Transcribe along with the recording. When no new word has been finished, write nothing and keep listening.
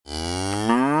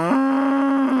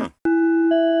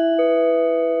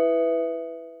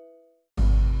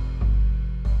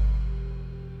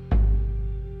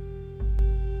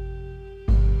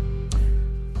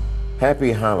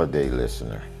Happy holiday,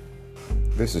 listener.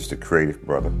 This is the creative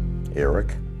brother,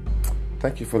 Eric.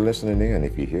 Thank you for listening in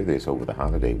if you hear this over the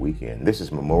holiday weekend. This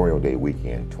is Memorial Day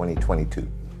weekend 2022.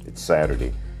 It's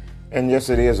Saturday. And yes,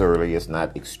 it is early. It's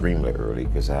not extremely early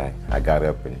because I got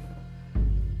up and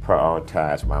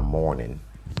prioritized my morning.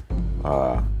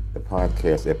 The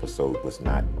podcast episode was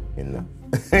not in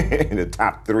the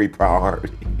top 3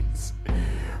 priorities.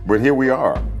 But here we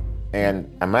are.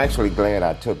 And I'm actually glad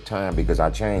I took time because I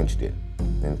changed it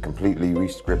and completely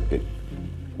re-scripted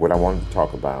what I wanted to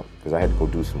talk about because I had to go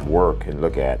do some work and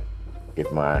look at if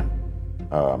my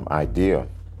idea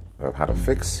of how to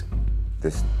fix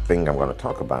this thing I'm going to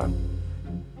talk about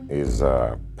is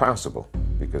possible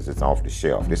because it's off the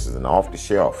shelf. This is an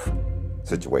off-the-shelf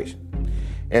situation.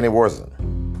 And it wasn't.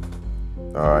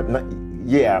 But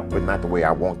not the way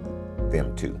I want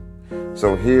them to.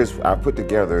 So I put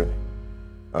together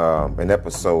an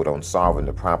episode on solving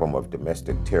the problem of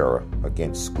domestic terror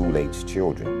against school-aged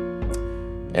children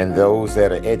and those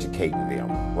that are educating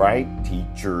them, right?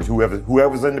 Teachers,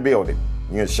 whoever's in the building,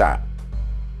 you're shot.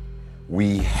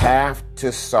 We have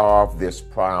to solve this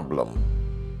problem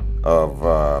of,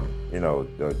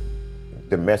 the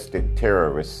domestic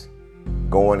terrorists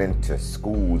going into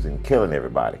schools and killing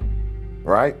everybody,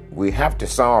 right? We have to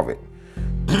solve it.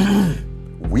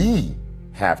 We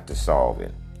have to solve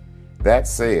it. That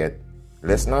said,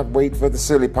 let's not wait for the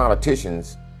silly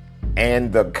politicians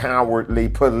and the cowardly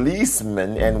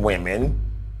policemen and women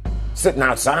sitting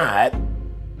outside.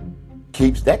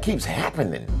 That keeps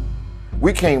happening.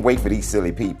 We can't wait for these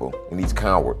silly people and these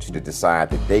cowards to decide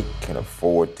that they can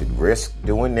afford to risk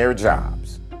doing their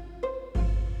jobs.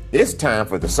 It's time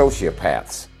for the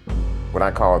sociopaths, what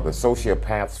I call the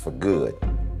sociopaths for good,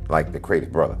 like the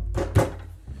creative brother,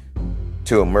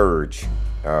 to emerge.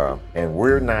 And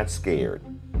we're not scared.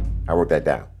 I wrote that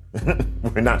down.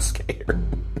 We're not scared.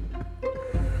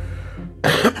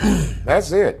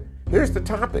 That's it. Here's the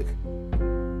topic.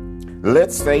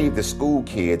 Let's save the school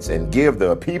kids and give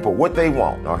the people what they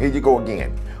want. Now, here you go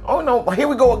again. Oh, no, here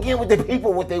we go again with the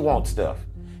people what they want stuff.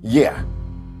 Yeah.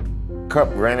 Cup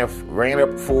ran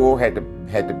up full, had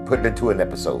to put it into an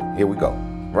episode. Here we go.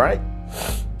 Right?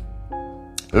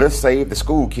 Let's save the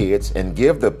school kids and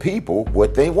give the people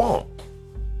what they want.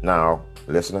 Now,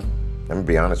 listener, let me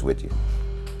be honest with you.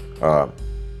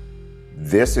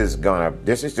 This is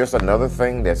just another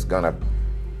thing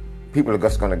people are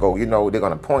just gonna go, they're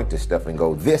gonna point to stuff and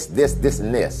go, this,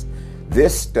 and this.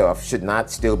 This stuff should not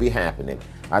still be happening.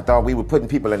 I thought we were putting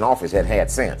people in office that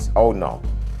had sense. Oh no,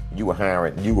 you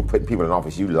were putting people in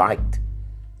office you liked.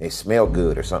 They smell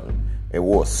good or something. They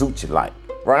wore a suit you liked,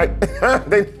 right?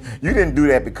 You didn't do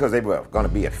that because they were gonna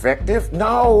be effective.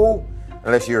 No,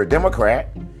 unless you're a Democrat.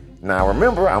 Now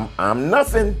remember, I'm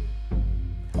nothing.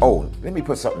 Oh, let me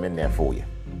put something in there for you.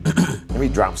 Let me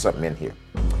drop something in here.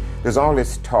 There's all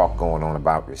this talk going on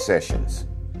about recessions.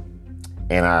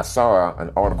 And I saw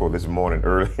an article this morning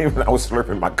early when I was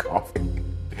slurping my coffee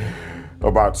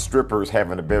about strippers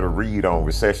having a better read on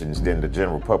recessions than the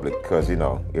general public because, if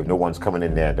no one's coming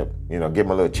in there to, give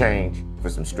them a little change for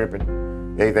some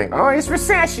stripping, they think, oh, it's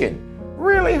recession.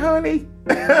 Really, honey?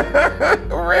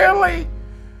 Really?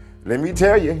 Let me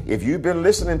tell you, if you've been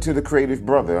listening to the creative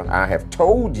brother, I have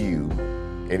told you,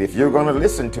 and if you're going to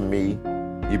listen to me,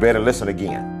 you better listen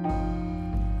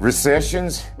again.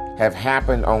 Recessions have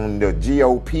happened on the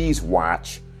GOP's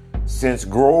watch since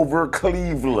Grover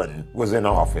Cleveland was in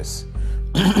office.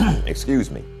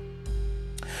 Excuse me.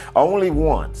 Only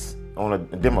once on a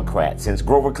Democrat since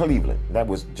Grover Cleveland. That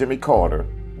was Jimmy Carter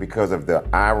because of the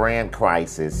Iran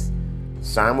crisis.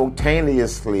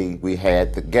 Simultaneously, we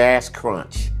had the gas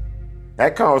crunch.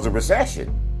 That caused a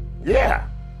recession. Yeah.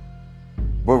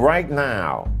 But right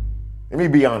now, let me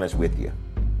be honest with you.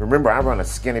 Remember, I run a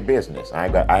skinny business. I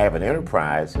have an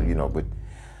enterprise, with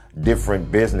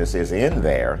different businesses in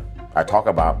there. I talk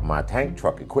about my tank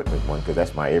truck equipment one because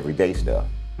that's my everyday stuff.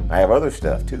 I have other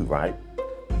stuff too, right?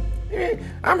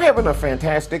 I'm having a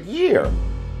fantastic year.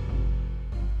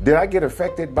 Did I get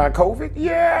affected by COVID?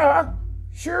 Yeah,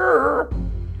 sure.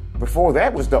 Before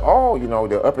that was the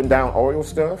up and down oil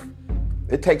stuff.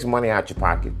 It takes money out your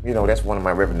pocket. That's one of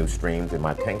my revenue streams in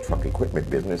my tank truck equipment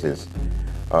business is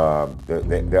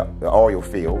the oil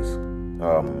fields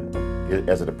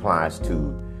as it applies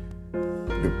to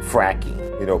the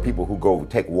fracking. People who go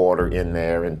take water in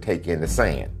there and take in the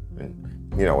sand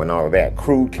and all of that.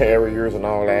 Crude carriers and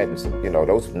all that. And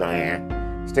those,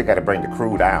 still got to bring the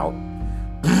crude out.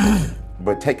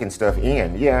 But taking stuff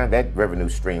in, that revenue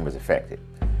stream is affected.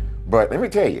 But let me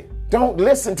tell you, don't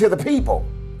listen to the people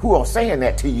who are saying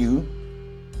that to you.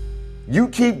 You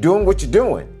keep doing what you're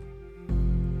doing.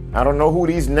 I don't know who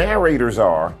these narrators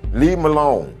are. Leave them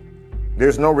alone.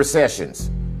 There's no recessions.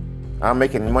 I'm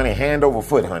making money hand over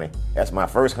foot, honey. That's my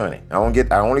first honey. I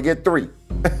only get 3.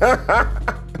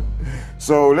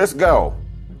 So let's go.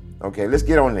 Okay, let's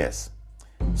get on this.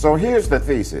 So here's the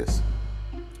thesis.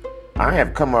 I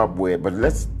have come up with,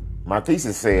 my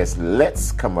thesis says,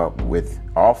 let's come up with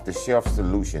off-the-shelf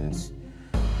solutions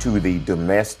to the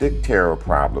domestic terror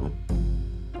problem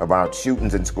about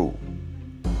shootings in school.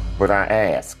 But I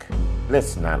ask,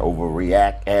 let's not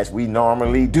overreact as we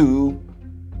normally do,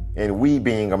 and we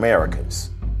being Americans.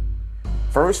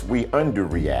 First, we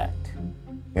underreact,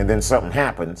 and then something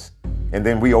happens, and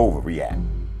then we overreact.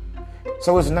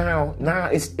 So it's now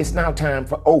time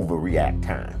for overreact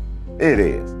time. It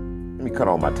is. Let me cut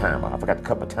on my timer. I forgot to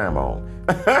cut my timer on.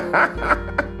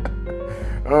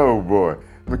 Oh boy,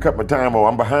 let me cut my timer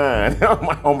on. I'm behind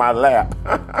on my lap.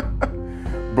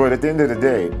 But at the end of the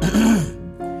day,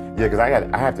 yeah, because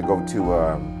I have to go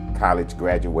to college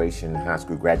graduation, high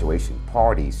school graduation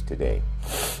parties today.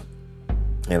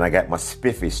 And I got my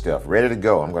spiffy stuff ready to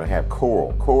go. I'm going to have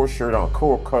coral shirt on,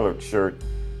 coral colored shirt,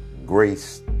 gray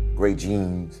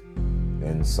jeans,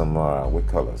 and some, what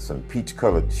color? Some peach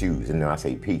colored shoes. And then I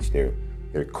say peach, they're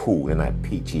cool. They're not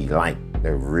peachy light.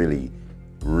 They're really,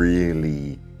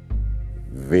 really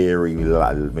very,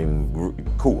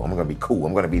 cool. I'm going to be cool.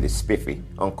 I'm going to be the spiffy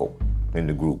uncle in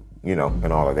the group, and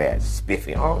all of that.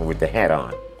 Spiffy, with the hat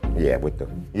on.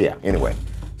 Anyway.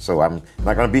 So I'm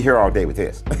not going to be here all day with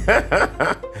this.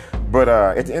 But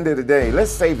at the end of the day,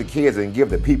 let's save the kids and give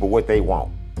the people what they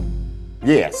want.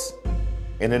 Yes.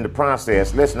 And in the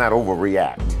process, let's not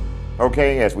overreact.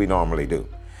 Okay? As we normally do.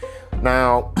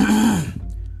 Now,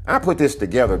 I put this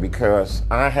together because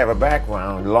I have a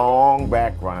long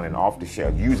background in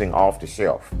using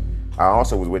off-the-shelf. I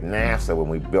also was with NASA when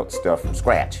we built stuff from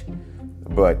scratch.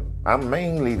 But I'm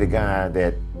mainly the guy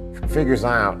that figures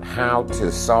out how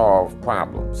to solve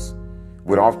problems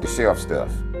with off-the-shelf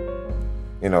stuff.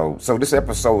 So this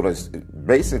episode is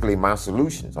basically my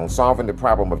solutions on solving the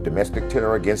problem of domestic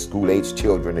terror against school-age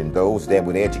children and those that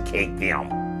would educate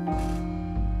them.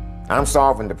 I'm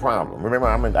solving the problem. Remember,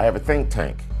 I have a think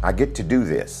tank. I get to do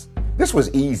this. This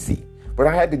was easy, but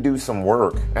I had to do some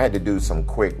work. I had to do some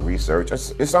quick research.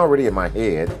 It's already in my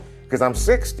head because I'm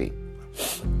 60.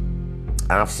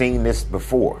 I've seen this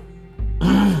before.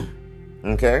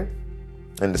 Okay?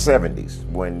 In the 70s,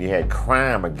 when you had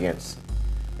crime against,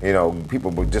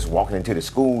 people were just walking into the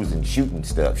schools and shooting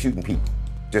people.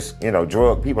 Just,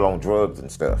 people on drugs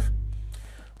and stuff.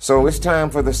 So it's time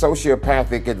for the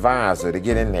sociopathic advisor to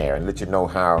get in there and let you know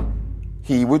how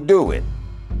he would do it.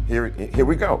 Here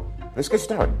we go. Let's get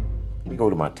started. Let me go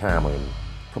to my timer and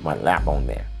put my lap on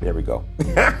there. There we go.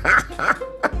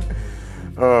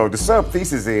 The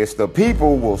sub-thesis is the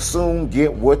people will soon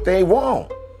get what they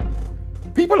want.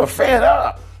 People are fed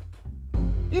up.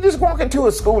 You just walk into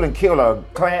a school and kill a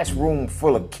classroom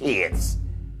full of kids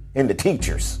and the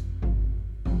teachers.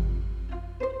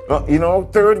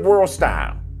 Third world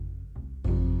style.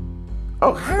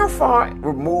 Oh, how far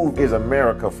removed is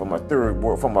America from a third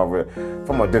world,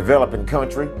 from a developing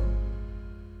country?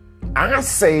 I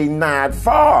say not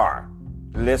far,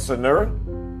 listener,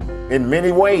 in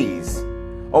many ways.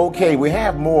 Okay, we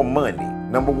have more money,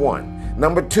 number one.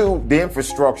 Number two, the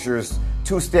infrastructure's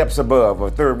 2 steps above a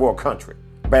third world country,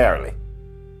 barely.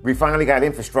 We finally got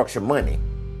infrastructure money.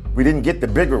 We didn't get the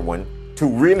bigger one to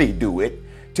really do it,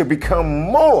 to become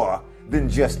more than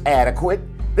just adequate.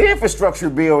 The infrastructure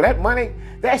bill, that money,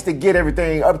 that's to get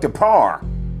everything up to par.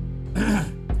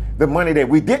 The money that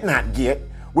we did not get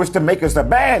was to make us a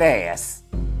badass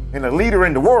and a leader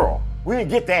in the world. We didn't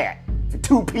get that for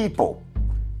 2 people.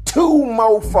 2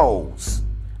 mofos.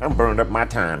 I'm burning up my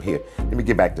time here. Let me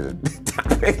get back to the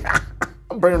topic.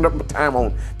 I'm burning up my time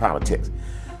on politics.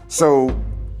 So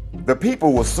the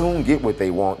people will soon get what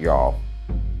they want, y'all.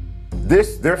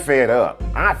 They're fed up.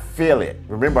 I feel it.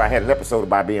 Remember, I had an episode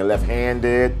about being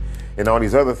left-handed and all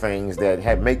these other things that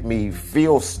had make me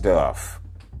feel stuff.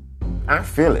 I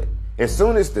feel it. As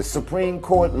soon as the Supreme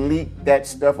Court leaked that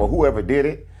stuff or whoever did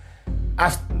it,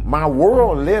 my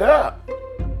world lit up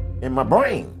in my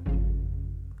brain.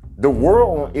 The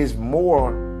world is more,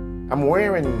 I'm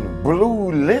wearing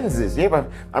blue lenses.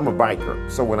 I'm a biker.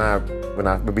 So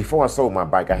before I sold my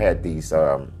bike, I had these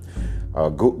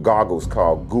goggles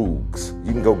called Googs.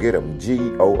 You can go get them,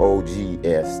 Googs.com,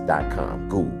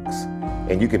 Googs.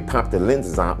 And you can pop the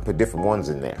lenses out and put different ones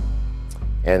in there.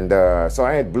 And so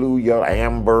I had blue, yellow,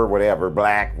 amber, whatever,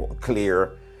 black,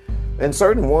 clear. And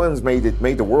certain ones made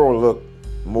the world look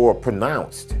more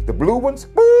pronounced. The blue ones,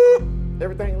 boop,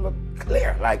 everything looked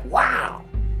clear, like wow.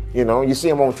 You know, you see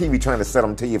them on TV trying to sell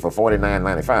them to you for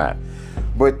 $49.95.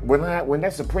 But when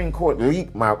that Supreme Court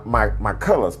leaked, my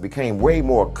colors became way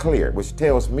more clear, which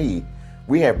tells me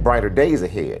we have brighter days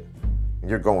ahead. And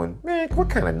you're going, man, what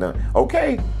kind of none?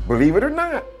 Okay, believe it or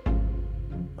not,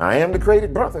 I am the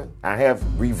created brother. I have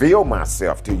revealed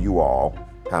myself to you all,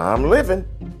 how I'm living.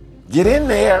 Get in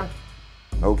there,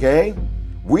 okay?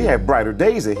 We have brighter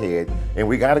days ahead, and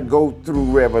we got to go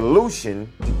through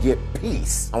revolution to get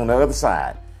peace on the other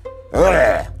side.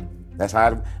 Ugh. That's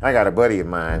how I got a buddy of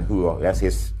mine who that's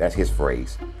his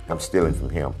phrase. I'm stealing from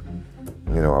him,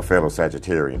 you know, a fellow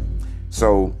Sagittarian.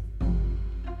 So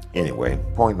anyway,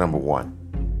 point number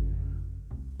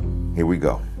 1. Here we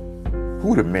go.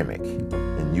 Who to mimic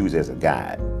and use as a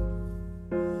guide?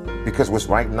 Because what's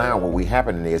right now, what we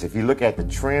happening is, if you look at the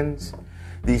trends,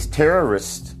 these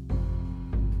terrorists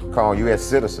called U.S.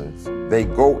 citizens, they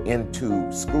go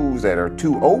into schools that are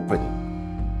too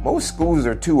open. Most schools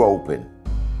are too open.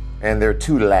 And they're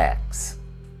too lax,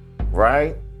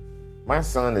 right? My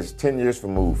son is 10 years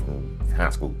removed from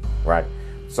high school, right?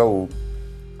 So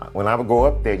when I would go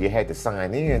up there, you had to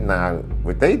sign in. Now,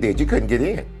 what they did, you couldn't get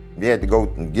in. You had to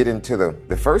go and get into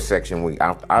the first section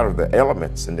out of the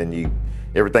elements, and then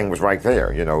everything was right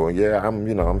there. You know, yeah,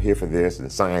 I'm here for this,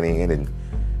 and sign in, and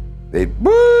they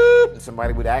boop, and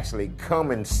somebody would actually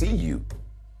come and see you.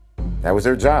 That was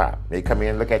their job. They come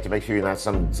in, look at you, make sure you're not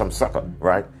some sucker,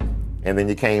 right? And then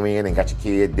you came in and got your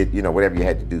kid, did, you know, whatever you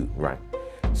had to do, right?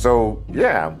 So,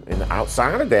 yeah, and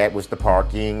outside of that was the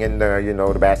parking and,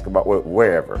 the basketball,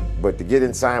 wherever. But to get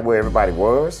inside where everybody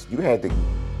was, you had to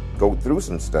go through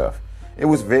some stuff. It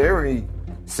was very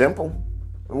simple.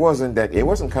 It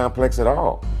wasn't complex at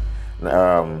all.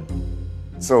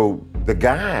 So the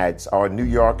guides are New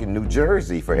York and New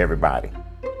Jersey for everybody.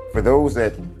 For those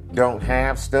that don't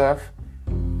have stuff,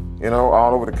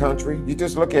 all over the country, you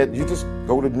just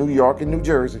go to New York and New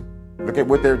Jersey. Look at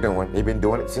what they're doing. They've been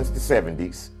doing it since the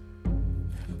 70s.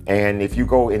 And if you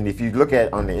look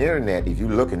at on the internet, if you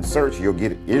look and search, you'll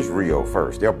get Israel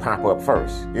first. They'll pop up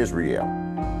first, Israel.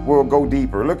 We'll go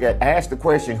deeper. Ask the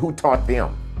question, who taught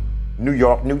them? New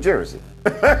York, New Jersey.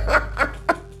 They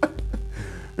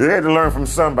had to learn from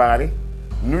somebody.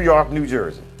 New York, New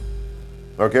Jersey.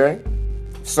 Okay?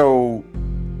 So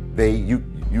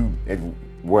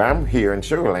where I'm here in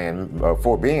Sugar Land,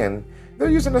 Fort Bend, they're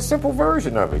using a simple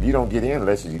version of it. You don't get in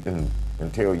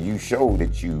until you show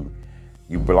that you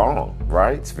belong,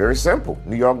 right? It's very simple.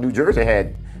 New York, New Jersey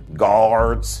had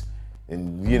guards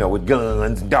and, with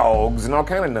guns, dogs, and all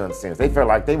kind of nonsense. They felt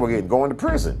like they were going to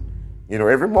prison,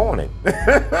 every morning.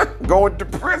 Going to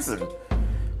prison.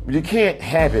 You can't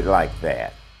have it like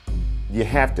that. You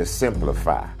have to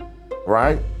simplify,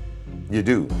 right? You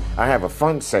do. I have a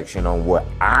fun section on what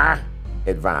I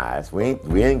advise.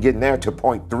 We ain't getting there to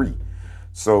point 3.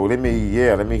 So let me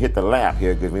hit the lap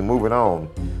here because we're moving on.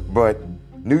 But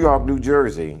New York, New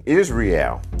Jersey,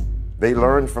 Israel, they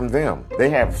learned from them. They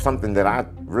have something that I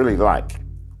really like.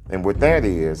 And what that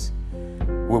is,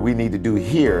 what we need to do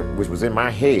here, which was in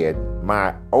my head,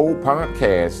 my old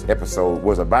podcast episode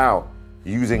was about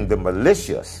using the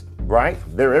militias, right?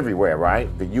 They're everywhere, right?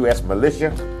 The U.S.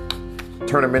 militia,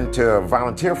 turn them into a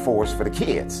volunteer force for the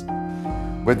kids.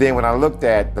 But then when I looked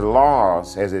at the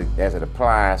laws as it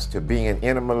applies to being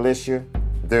in a militia,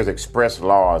 there's express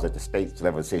laws at the state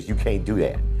level that says you can't do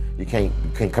that. You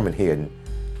can't come in here and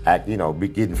act,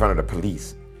 get in front of the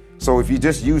police. So if you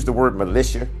just use the word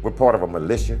militia, we're part of a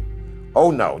militia.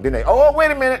 Oh no, then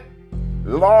wait a minute,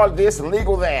 law this,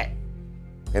 legal that.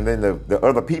 And then the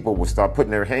other people will start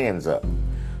putting their hands up.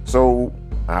 So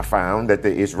I found that the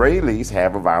Israelis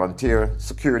have a volunteer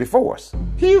security force.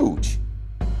 Huge.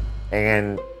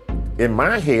 And in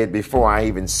my head, before I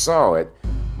even saw it,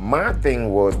 my thing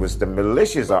was the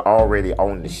militias are already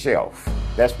on the shelf.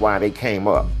 That's why they came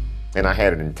up. And I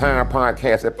had an entire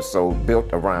podcast episode built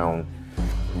around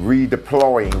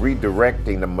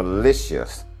redirecting the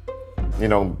militias.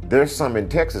 There's some in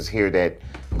Texas here that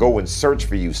go and search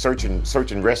for you, search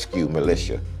and rescue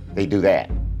militia. They do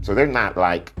that. So they're not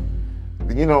like,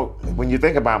 when you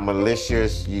think about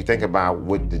militias, you think about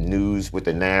what the news, what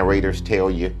the narrators tell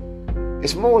you.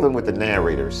 It's more than what the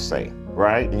narrators say,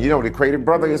 right? And the creative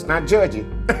brother is not judgy.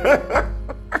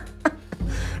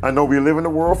 I know we live in a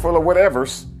world full of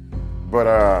whatevers,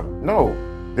 but no,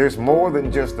 there's more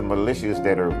than just the militias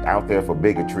that are out there for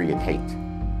bigotry and hate.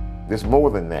 There's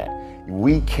more than that.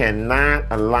 We cannot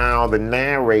allow the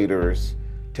narrators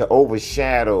to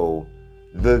overshadow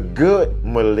the good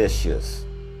militias,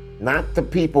 not the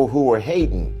people who are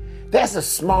hating. That's a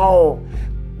small,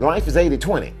 life is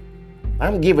 80-20.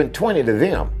 I'm giving 20 to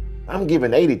them. I'm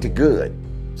giving 80 to good.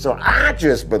 So I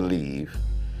just believe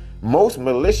Most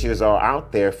militias are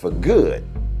out there for good,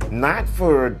 not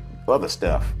for other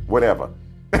stuff, whatever.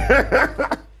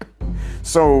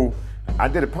 So I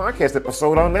did a podcast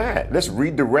episode on that. Let's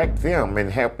redirect them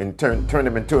and help and turn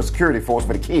them into a security force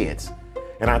for the kids.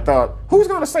 And I thought, who's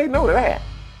going to say no to that?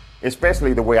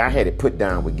 Especially the way I had it put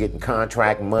down with getting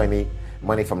contract money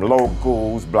from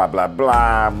locals, blah, blah,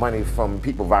 blah, money from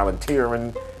people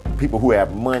volunteering, people who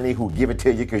have money who give it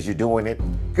to you because you're doing it,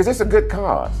 because it's a good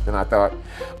cause. And I thought,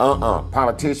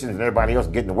 politicians and everybody else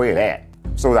getting in the way of that.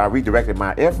 So I redirected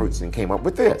my efforts and came up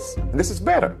with this. And this is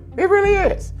better. It really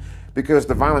is. Because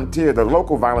the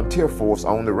local volunteer force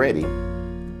on the ready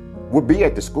would be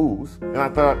at the schools. And I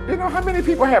thought, how many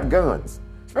people have guns?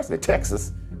 Especially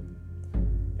Texas.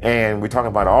 And we're talking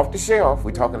about off the shelf.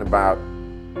 We're talking about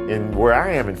in where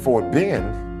I am in Fort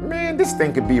Bend. Man, this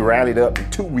thing could be rallied up in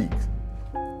 2 weeks.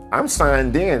 I'm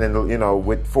signed in and,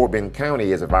 with Fort Bend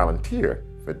County as a volunteer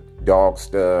for dog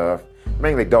stuff,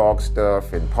 mainly dog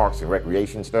stuff and parks and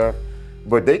recreation stuff.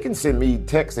 But they can send me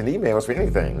texts and emails for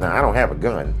anything. Now, I don't have a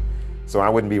gun, so I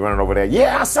wouldn't be running over there.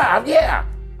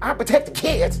 I protect the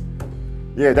kids.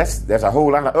 Yeah, there's a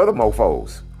whole lot of other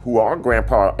mofos who are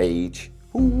grandpa age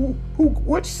who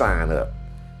would sign up,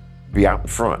 be out in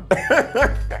front.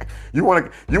 You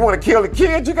want to kill the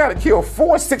kids? You got to kill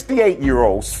 4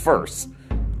 68-year-olds first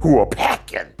who are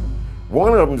packing.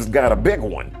 One of them's got a big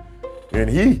one, and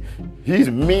he's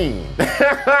mean.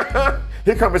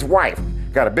 Here comes his wife,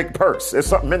 got a big purse. There's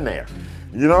something in there,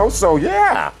 So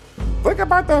yeah, think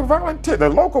about the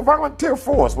local volunteer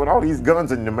force with all these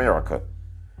guns in America.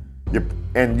 You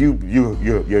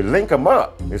link them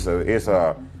up. It's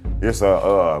a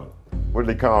what do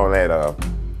they call that?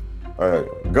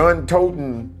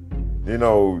 Gun-toting,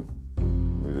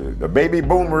 the baby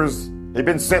boomers. They've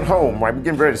been sent home, right? We're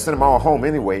getting ready to send them all home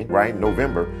anyway, right? In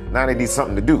November. Now they need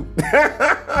something to do.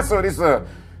 So it's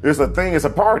a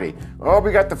party. Oh,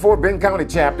 we got the Fort Bend County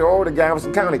chapter. Oh, the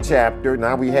Galveston County chapter.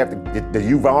 Now we have the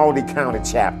Uvalde County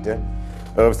chapter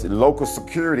of the local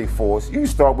security force. You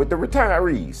start with the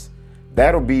retirees.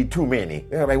 That'll be too many.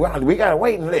 They're like, well, we got a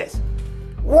waiting list.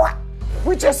 What?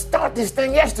 We just started this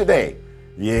thing yesterday.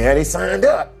 Yeah, they signed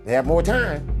up. They have more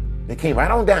time. They came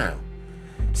right on down.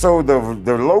 So the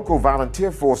local volunteer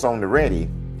force on the ready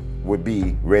would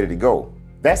be ready to go.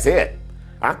 That's it.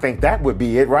 I think that would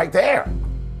be it right there.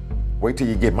 Wait till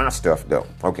you get my stuff though.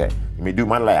 Okay, let me do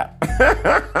my lap.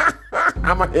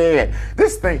 I'm ahead.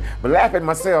 This thing, but laughing at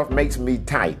myself makes me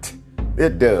tight.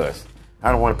 It does.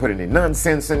 I don't want to put any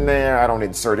nonsense in there. I don't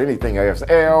insert anything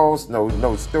else.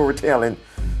 No storytelling.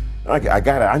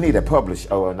 I need a publisher.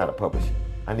 Oh, not a publisher.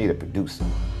 I need a producer. I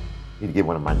need to get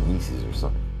one of my nieces or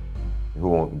something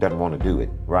who doesn't want to do it,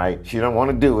 right? She don't want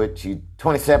to do it. She's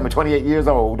 27 or 28 years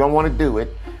old, don't want to do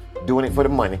it, doing it for the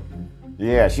money.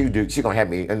 Yeah, she going to have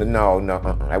me, and no,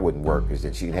 that wouldn't work, because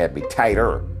then she'd have me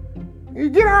tighter. You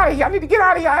get out of here, I need to get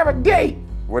out of here, I have a date.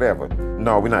 Whatever.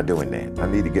 No, we're not doing that. I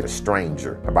need to get a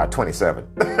stranger, about 27.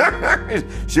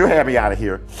 She'll have me out of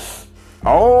here.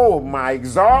 Oh, my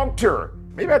exalter.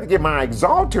 Maybe I have to get my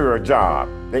exalter a job,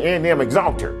 the A&M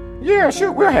exalter. Yeah,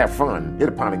 sure, we'll have fun.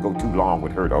 It'll probably go too long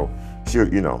with her, though.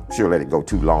 She'll let it go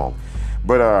too long.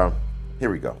 But here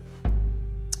we go.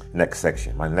 Next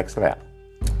section, my next lap.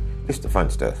 It's the fun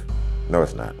stuff. No,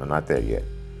 it's not. I'm not there yet.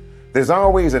 There's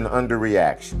always an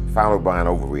underreaction followed by an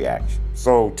overreaction.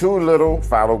 So too little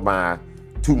followed by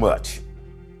too much.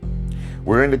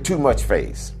 We're in the too much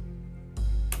phase.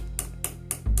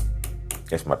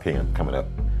 That's my pen coming up.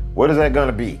 What is that going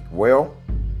to be? Well,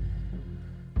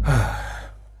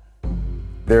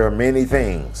 there are many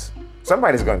things.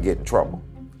 Somebody's going to get in trouble.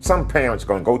 Some parents are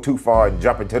going to go too far and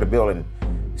jump into the building,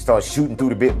 start shooting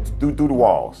through the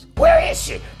walls. Where is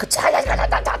she? They're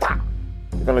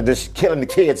going to just killing the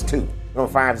kids too. They're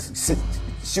going to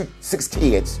shoot 6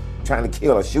 kids trying to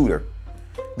kill a shooter.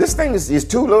 This thing is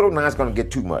too little, now it's going to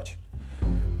get too much.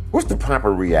 What's the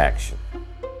proper reaction?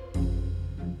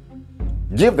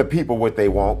 Give the people what they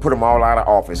want, put them all out of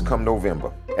office come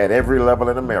November at every level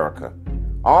in America.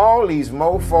 All these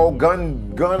mofo,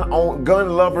 gun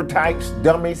lover types,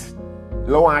 dummies,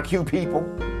 low IQ people,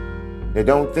 they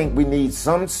don't think we need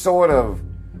some sort of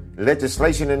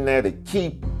legislation in there to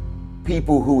keep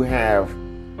people who have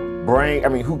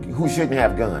who shouldn't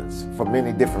have guns for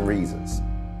many different reasons.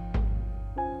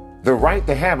 The right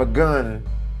to have a gun,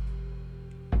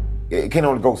 it can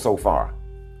only go so far.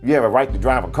 You have a right to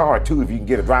drive a car too if you can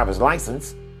get a driver's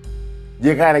license.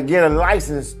 You gotta get a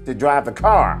license to drive the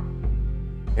car.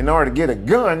 In order to get a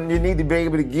gun, you need to be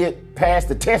able to get past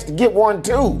the test to get one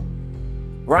too.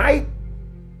 Right?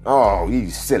 Oh,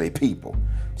 these silly people.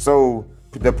 So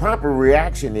The proper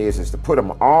reaction is to put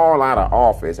them all out of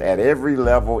office at every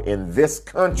level in this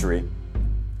country,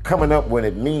 coming up when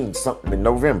it means something in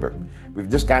November. We've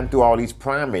just gotten through all these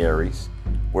primaries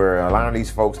where a lot of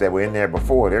these folks that were in there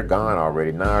before, they're gone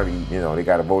already. Now, they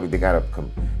got to vote.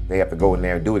 They have to go in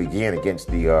there and do it again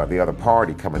against the other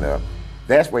party coming up.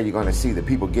 That's where you're going to see the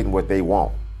people getting what they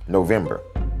want. November.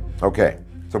 Okay.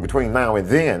 So between now and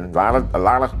then,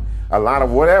 a lot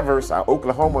of whatever's. Our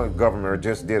Oklahoma governor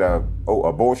just did a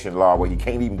abortion law where you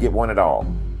can't even get one at all.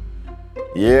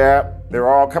 Yeah, they're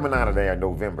all coming out of there in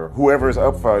November. Whoever is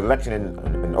up for election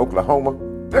in Oklahoma,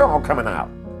 they're all coming out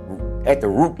at the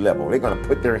root level. They're going to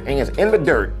put their hands in the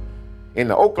dirt, in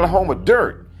the Oklahoma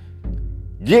dirt.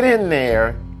 Get in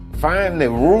there, find the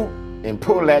root, and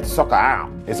pull that sucker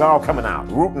out. It's all coming out,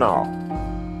 root and all.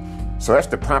 So that's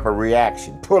the proper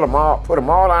reaction. Put them all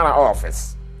out of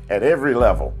office at every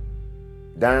level.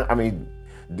 Down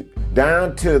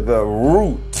to the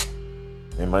root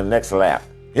in my next lap.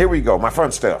 Here we go, my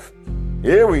fun stuff.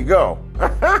 Here we go.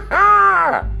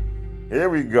 Here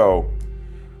we go.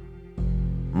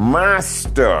 My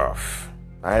stuff.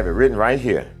 I have it written right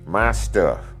here. My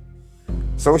stuff.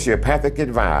 Sociopathic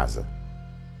advisor.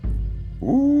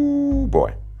 Ooh,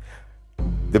 boy.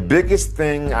 The biggest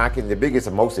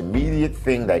and most immediate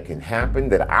thing that can happen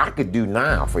that I could do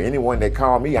now for anyone that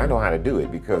call me, I know how to do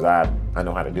it because I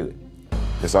know how to do it.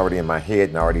 It's already in my head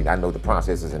and I know the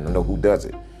processes and I know who does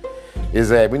it. Is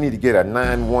that we need to get a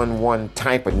 911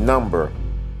 type of number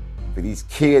for these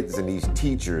kids and these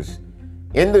teachers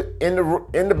in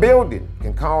the building.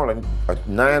 Can call a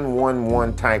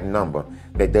 911 type number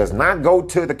that does not go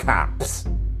to the cops.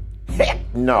 Heck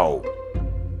no.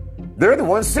 They're the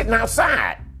ones sitting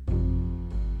outside,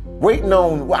 waiting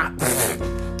on what?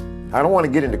 I don't want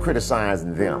to get into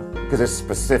criticizing them because it's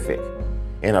specific.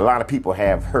 And a lot of people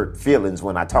have hurt feelings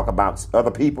when I talk about other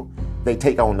people. They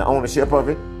take on the ownership of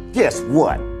it. Guess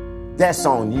what? That's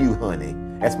on you, honey.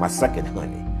 That's my second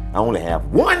honey. I only have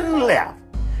one left.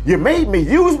 You made me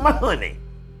use my honey.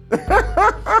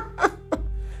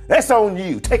 That's on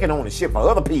you, taking ownership for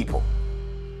other people.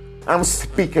 I'm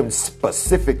speaking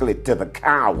specifically to the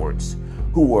cowards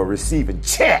who are receiving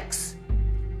checks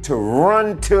to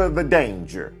run to the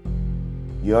danger.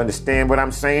 You understand what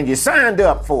I'm saying? You signed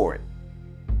up for it.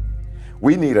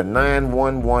 We need a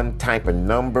 911 type of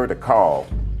number to call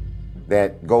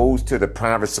that goes to the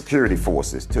private security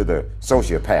forces, to the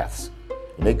sociopaths.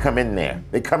 And they come in there.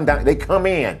 They come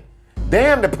in.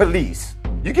 Damn the police.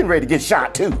 You getting ready to get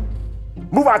shot too.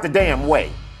 Move out the damn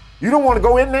way. You don't want to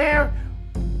go in there?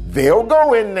 They'll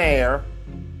go in there.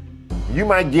 You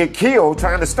might get killed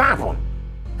trying to stop them.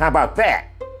 How about that?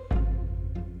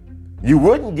 You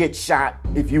wouldn't get shot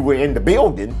if you were in the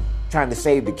building trying to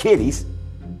save the kiddies.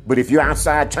 But if you're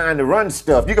outside trying to run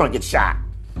stuff, you're going to get shot.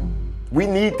 We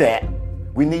need that.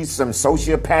 We need some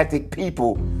sociopathic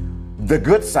people, the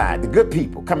good side, the good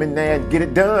people, come in there and get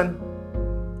it done.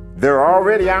 They're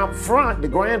already out front, the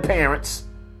grandparents.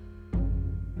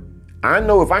 I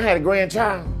know if I had a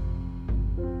grandchild,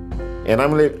 and I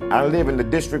live in the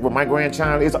district where my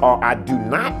grandchild is, or I do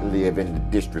not live in the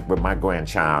district where my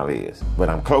grandchild is, but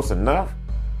I'm close enough,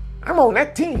 I'm on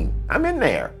that team. I'm in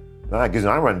there. Because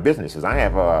I run businesses. I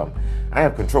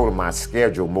have control of my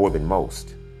schedule more than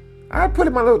most. I put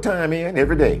in my little time in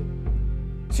every day.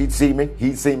 She'd see me,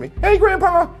 he'd see me. Hey,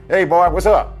 Grandpa. Hey, boy, what's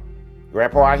up?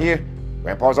 Grandpa out here?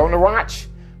 Grandpa's on the watch.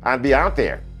 I'd be out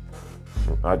there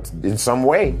in some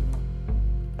way.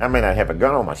 I may not have a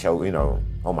gun on my shoulder,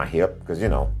 on my hip, because,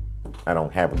 I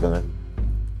don't have a gun.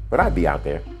 But I'd be out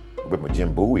there with my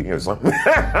Jim Bowie or something.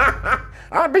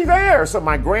 I'd be there so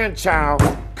my grandchild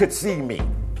could see me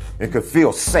and could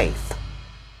feel safe.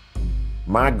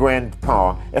 My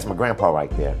grandpa, that's my grandpa right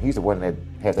there. He's the one that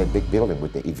has that big building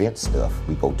with the event stuff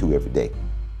we go to every day.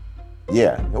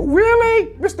 Yeah. Really?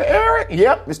 Mr. Eric?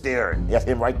 Yep, Mr. Eric. That's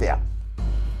him right there.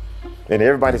 And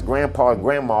everybody's grandpas and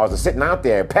grandmas are sitting out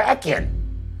there packing.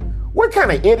 What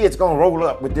kind of idiot's gonna roll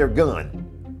up with their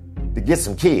gun to get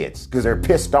some kids because they're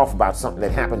pissed off about something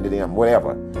that happened to them,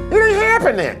 whatever? It ain't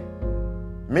happening.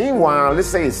 Meanwhile, let's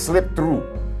say it slipped through.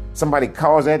 Somebody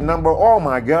calls that number, oh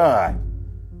my God.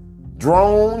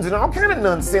 Drones and all kind of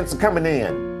nonsense are coming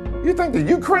in. You think the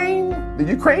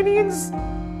Ukrainians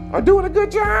are doing a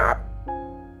good job?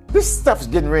 This stuff's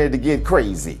getting ready to get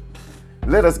crazy.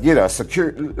 Let us get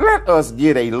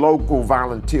a local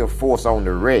volunteer force on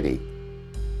the ready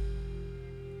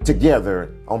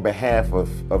together on behalf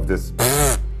of this.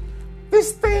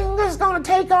 This thing is gonna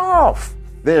take off.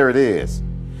 There it is.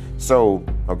 So,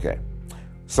 okay.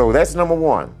 So that's number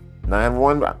one.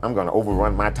 911, I'm going to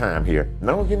overrun my time here.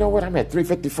 No, you know what? I'm at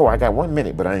 3:54. I got 1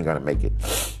 minute, but I ain't going to make it.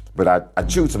 But I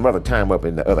chewed some other time up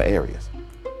in the other areas.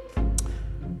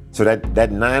 So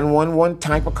that 911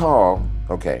 type of call,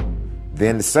 okay.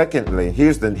 Then secondly,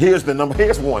 here's the number.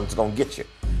 Here's one that's gonna get you.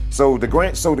 So the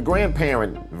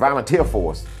grandparent volunteer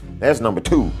force, that's number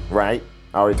 2, right?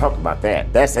 I already talked about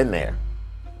that. That's in there.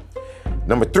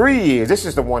 Number 3 is, this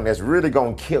is the one that's really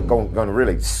gonna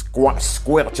really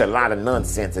squelch a lot of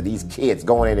nonsense of these kids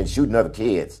going in and shooting other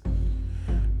kids.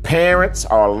 Parents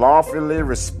are lawfully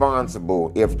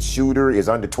responsible if shooter is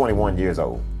under 21 years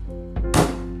old.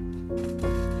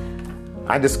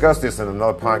 I discussed this in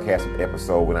another podcast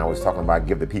episode when I was talking about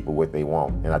give the people what they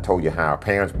want. And I told you how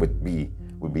parents would be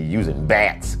using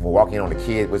bats for walking on a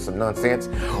kid with some nonsense.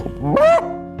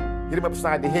 Hit him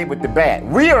upside the head with the bat.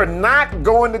 We are not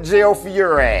going to jail for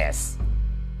your ass.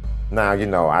 Now,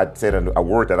 I said a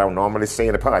word that I don't normally say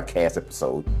in a podcast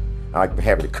episode. I like to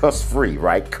have it cuss free,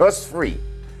 right? Cuss free.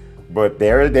 But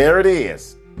there it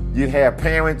is. You have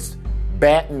parents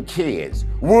batting kids.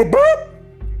 Whoop, whoop,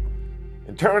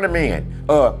 and turn them in.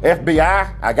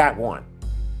 FBI, I got one.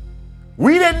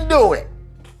 We didn't do it.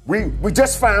 We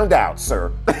just found out,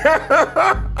 sir.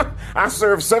 I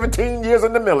served 17 years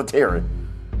in the military.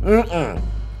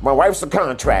 My wife's a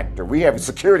contractor. We have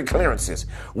security clearances.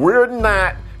 We're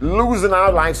not losing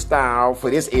our lifestyle for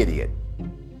this idiot.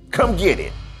 Come get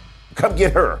it. Come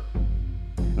get her.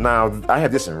 Now, I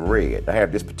have this in red. I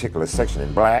have this particular section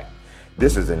in black.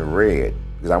 This is in red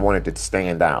because I wanted it to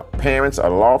stand out. Parents are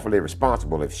lawfully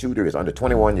responsible if shooter is under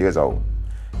 21 years old.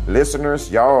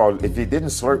 Listeners, y'all, if you didn't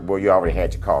slurp, well, you already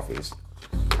had your coffees.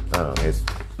 It's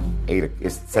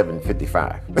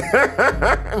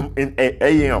 7:55 in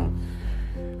a.m.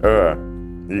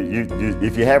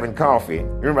 If you're having coffee,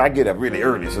 remember I get up really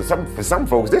early. So for some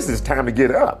folks, this is time to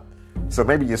get up. So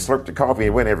maybe you slurped the coffee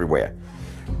and went everywhere.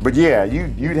 But yeah,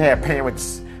 you'd have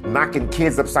parents knocking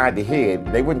kids upside the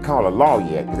head. They wouldn't call a law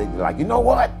yet. They'd be like, you know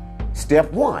what?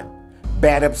 Step 1,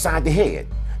 bat upside the head.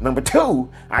 Number 2,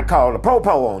 I call the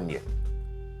popo on you.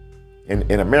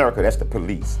 In America, that's the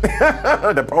police.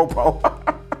 The popo.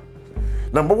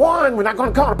 Number 1, we're not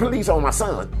going to call the police on my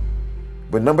son.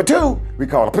 But number 2, we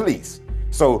call the police.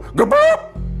 So, go-boop,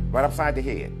 right upside the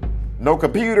head. No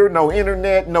computer, no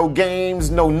internet, no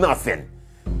games, no nothing.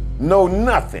 No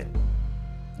nothing.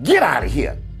 Get out of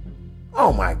here.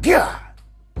 Oh my God.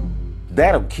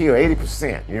 That'll kill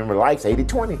 80%. You remember life's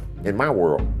 80-20 in my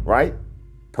world, right?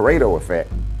 Pareto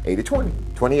effect, 80-20,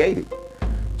 20-80.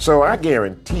 So I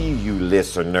guarantee you,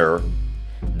 listener,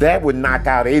 that would knock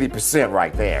out 80%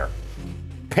 right there.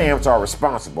 Parents are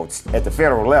responsible at the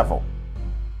federal level,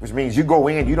 which means you go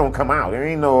in, you don't come out. There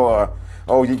ain't no,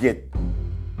 you get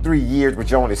 3 years,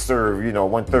 but you only serve,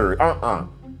 1/3.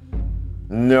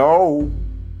 No.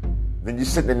 Then you're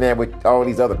sitting in there with all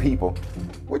these other people.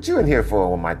 What you in here for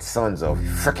when my son's a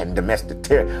freaking domestic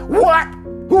terror? What?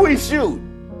 Who he shoot?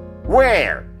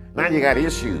 Where? Now you got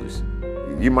issues.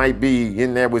 You might be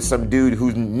in there with some dude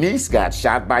whose niece got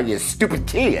shot by your stupid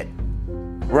kid.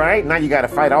 Right? Now you got to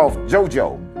fight off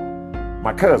JoJo,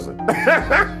 my cousin.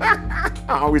 I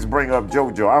always bring up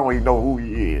JoJo. I don't even know who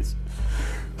he is.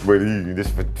 But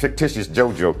this fictitious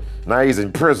JoJo, now he's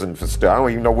in prison for stuff. I don't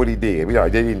even know what he did. They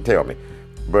didn't tell me.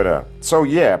 But, so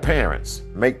yeah, parents,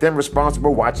 make them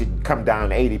responsible, watch it come down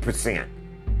to 80%.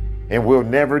 And we'll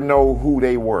never know who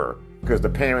they were because the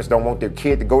parents don't want their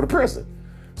kid to go to prison.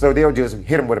 So they'll just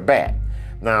hit them with a bat.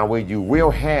 Now, what you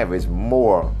will have is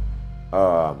more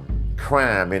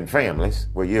crime in families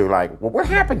where you're like, well, what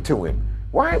happened to him?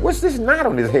 Why? What's this knot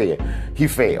on his head? He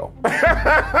fell.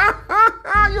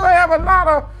 You have a lot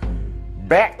of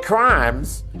bat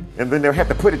crimes, and then they'll have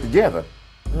to put it together.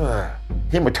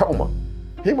 Hematoma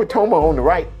on the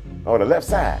right or the left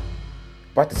side.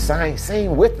 But the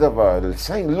same width of the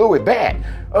St. Louis bat.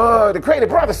 The Crater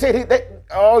brother said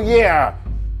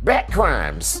bat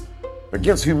crimes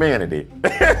against humanity.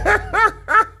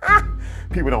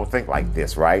 People don't think like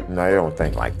this, right? No, they don't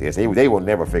think like this. They will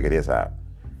never figure this out.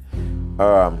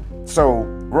 So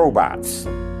robots.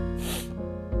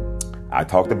 I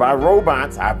talked about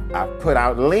robots. I put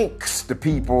out links to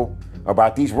people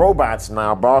about these robots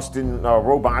now, Boston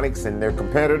Robotics and their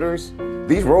competitors.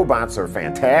 These robots are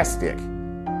fantastic.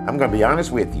 I'm going to be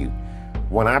honest with you.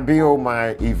 When I build my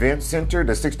event center,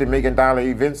 the $60 million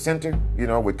event center,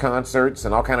 with concerts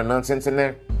and all kind of nonsense in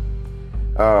there,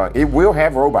 it will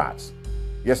have robots.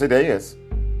 Yes, it is.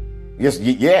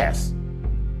 Yes.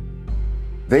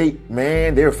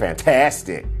 They're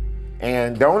fantastic.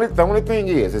 And the only thing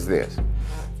is this.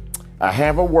 I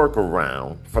have a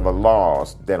workaround for the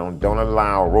laws that don't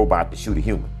allow a robot to shoot a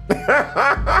human.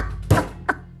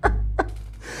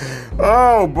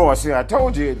 Oh boy, see, I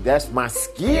told you that's my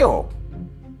skill.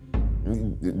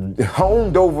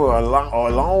 honed over a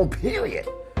long period,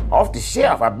 off the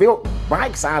shelf. I built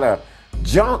bikes out of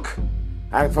junk,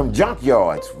 from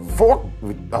junkyards.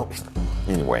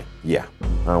 Anyway, yeah,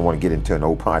 I don't want to get into an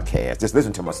old podcast. Just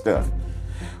listen to my stuff.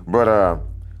 But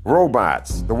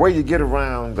robots, the way you get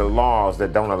around the laws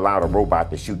that don't allow the robot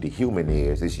to shoot the human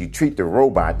is you treat the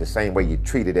robot the same way you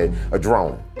treated a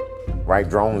drone, right?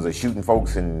 Drones are shooting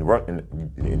folks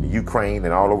in Ukraine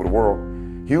and all over the world.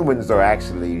 Humans are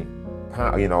actually,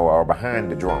 are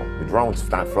behind the drone. The drone's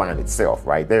not flying itself,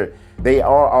 right? They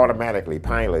are automatically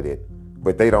piloted,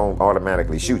 but they don't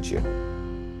automatically shoot you.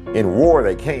 In war,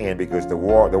 they can, because the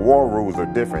war rules are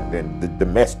different than the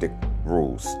domestic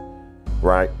rules,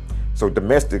 right? So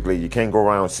domestically, you can't go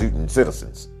around shooting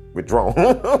citizens with drones.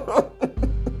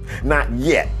 Not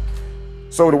yet.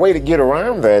 So the way to get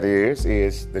around that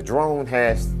is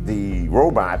the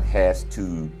robot has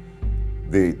to,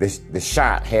 the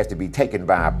shot has to be taken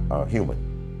by a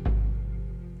human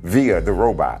via the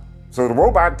robot. So the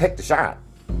robot take the shot,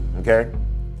 okay?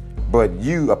 But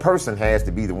a person has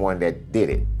to be the one that did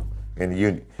it. And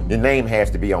your name has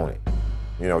to be on it.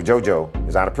 JoJo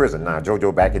is out of prison now.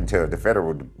 JoJo back into the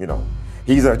federal,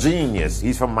 He's a genius.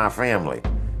 He's from my family.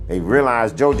 They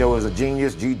realized JoJo is a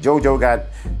genius. JoJo got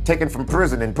taken from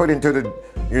prison and put into the,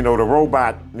 the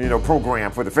robot, program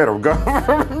for the federal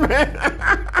government.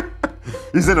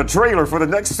 He's in a trailer for the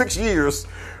next 6 years,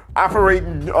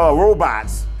 operating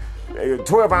robots,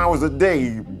 12 hours a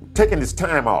day, taking his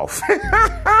time off.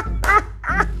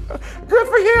 Good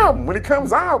for him. When he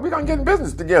comes out, we're going to get in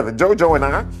business together, JoJo and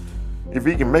I. If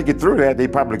he can make it through that, they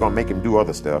probably going to make him do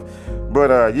other stuff. But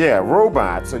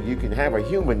robots, so you can have a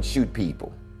human shoot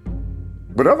people.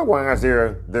 But otherwise,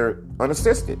 they're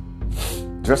unassisted.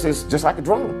 Just like a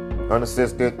drone,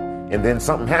 unassisted. And then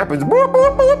something happens, boop,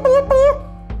 boop, boop, boop, boop.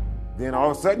 Then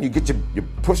all of a sudden, you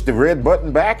push the red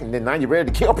button back, and then now you're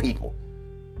ready to kill people.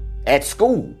 At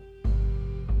school.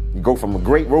 You go from a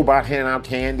great robot handing out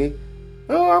candy.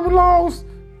 Oh, I'm lost.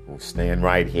 Well, stand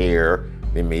right here.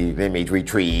 Let me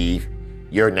retrieve.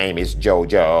 Your name is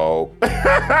JoJo.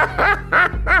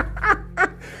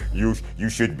 You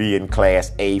should be in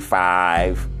class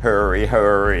A5. Hurry,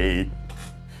 hurry.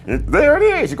 There it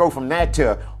is. You go from that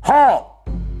to, halt.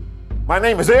 My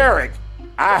name is Eric.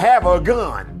 I have a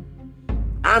gun.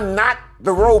 I'm not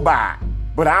the robot,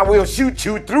 but I will shoot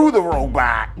you through the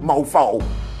robot, mofo.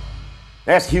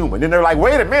 That's human. Then they're like,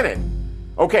 wait a minute.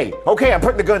 Okay, I'm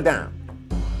putting the gun down.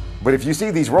 But if you see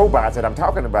these robots that I'm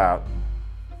talking about,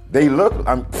 they look,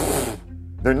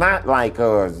 they're not like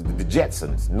the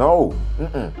Jetsons. No,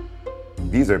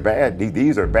 These are bad.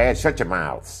 These are bad. Shut your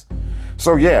mouths.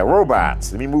 So yeah,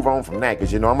 robots. Let me move on from that,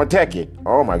 because I'm a techie.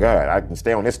 Oh my God, I can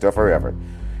stay on this stuff forever.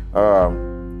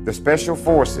 The special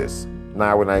forces.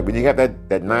 Now, when you have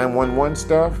that 911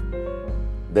 stuff,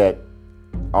 that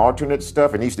alternate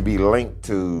stuff, it needs to be linked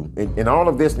to, and all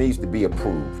of this needs to be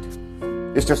approved.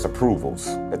 It's just approvals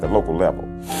at the local level.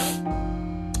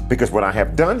 Because what I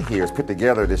have done here is put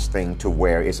together this thing to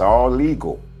where it's all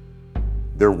legal.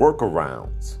 There are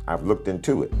workarounds. I've looked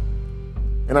into it.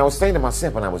 And I was saying to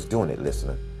myself when I was doing it,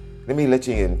 listener, let me let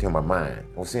you into my mind.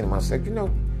 I was saying to myself,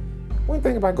 one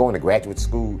thing about going to graduate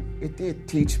school, it did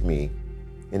teach me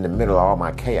in the middle of all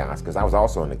my chaos, because I was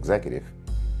also an executive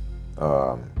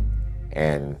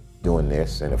and doing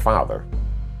this, and a father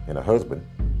and a husband.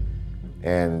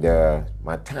 And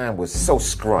my time was so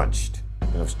scrunched.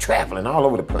 I was traveling all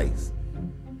over the place.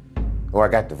 Well, I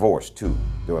got divorced too,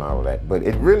 doing all of that. But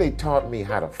it really taught me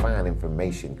how to find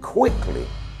information quickly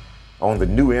on the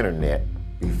new internet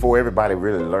before everybody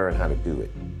really learned how to do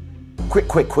it.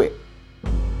 Quick.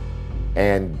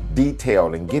 And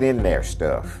detailed and get in there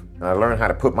stuff. And I learned how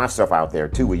to put myself out there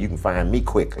too, where you can find me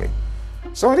quickly.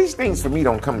 So these things for me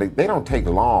they don't take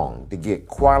long to get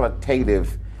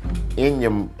qualitative in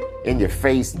your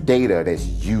face data that's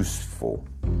useful.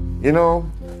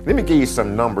 Let me give you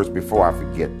some numbers before I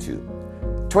forget to.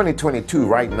 2022,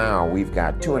 right now, we've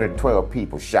got 212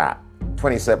 people shot,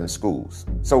 27 schools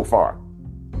so far,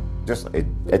 just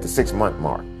at the 6-month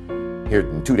mark, here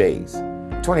in 2 days.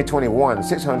 2021,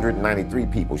 693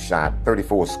 people shot,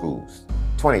 34 schools.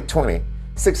 2020,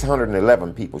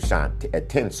 611 people shot at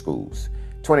 10 schools.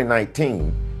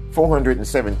 2019,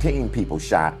 417 people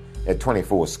shot at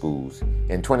 24 schools.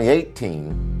 In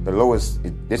 2018, the lowest,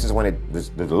 this is when it was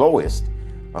the lowest,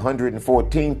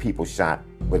 114 people shot,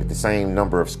 but at the same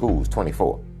number of schools,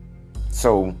 24.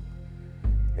 So,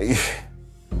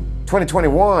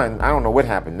 2021, I don't know what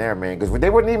happened there, man, because they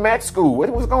wouldn't even at school.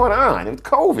 What was going on? It was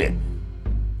COVID.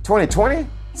 2020,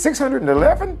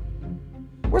 611?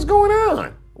 What's going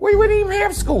on? We wouldn't even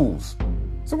have schools.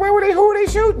 So who are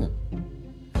they shooting?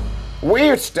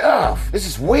 Weird stuff. This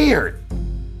is weird.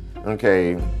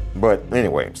 Okay, but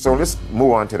anyway, so let's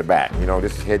move on to the back. You know,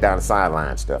 let's head down the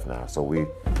sideline stuff now. So we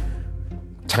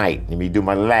tight. Let me do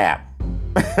my lap.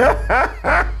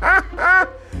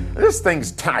 This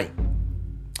thing's tight.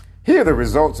 Here are the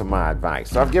results of my advice.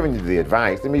 So I've given you the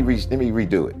advice. Let me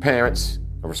redo it. Parents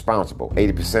are responsible.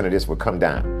 80% of this will come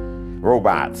down.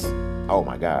 Robots. Oh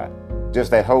my God. Just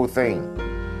that whole thing.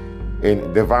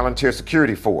 In the volunteer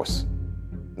security force.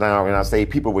 Now, when I say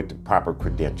people with the proper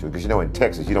credentials, because you know in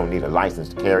Texas you don't need a license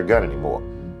to carry a gun anymore.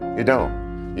 You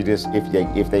don't. You just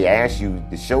if they ask you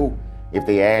to show, if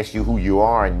they ask you who you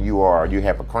are and you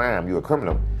have a crime, you're a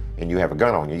criminal, and you have a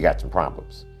gun on you, you got some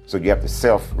problems. So you have to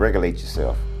self-regulate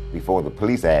yourself before the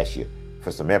police ask you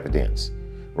for some evidence,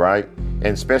 right?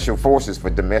 And special forces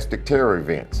for domestic terror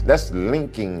events. That's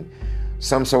linking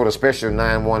some sort of special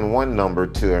 911 number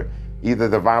to either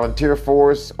the volunteer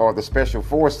force or the special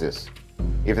forces.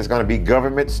 If it's going to be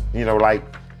governments, you know, like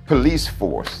police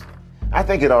force, I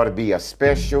think it ought to be a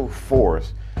special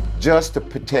force just to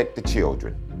protect the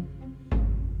children.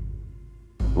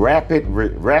 Rapid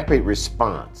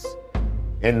response.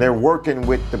 And they're working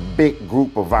with the big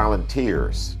group of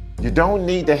volunteers. You don't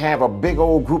need to have a big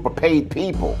old group of paid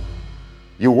people.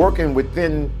 You're working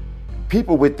within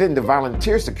people within the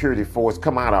volunteer security force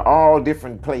come out of all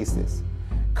different places.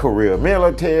 Career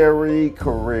military,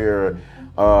 career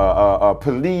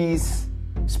police,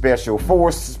 special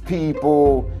forces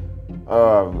people,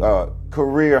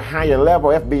 career higher level,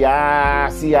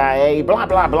 FBI, CIA, blah,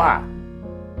 blah, blah.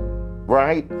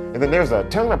 Right? And then there's a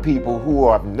ton of people who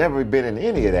have never been in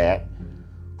any of that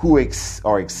who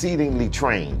are exceedingly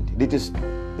trained.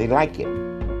 They like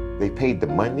it. They paid the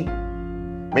money.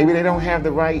 Maybe they don't have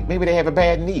the right, maybe they have a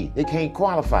bad knee. They can't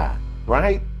qualify,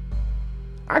 right?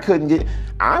 I could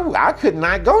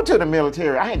not go to the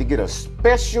military. I had to get a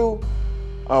special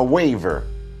waiver.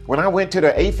 When I went to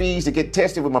the AFES to get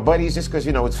tested with my buddies, just because,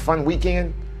 you know, it's a fun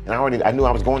weekend, and I knew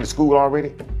I was going to school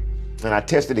already, and I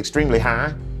tested extremely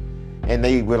high, and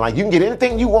they were like, you can get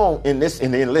anything you want in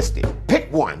the enlisted. Pick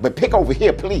one, but pick over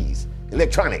here, please.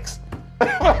 Electronics.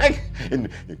 and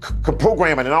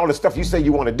programming and all the stuff you say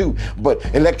you want to do, but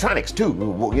electronics too,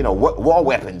 you know, war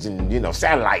weapons and, you know,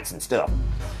 satellites and stuff.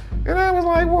 And I was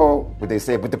like, well, but they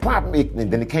said, but the problem is,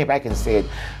 and then they came back and said,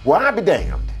 well, I'll be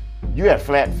damned. You have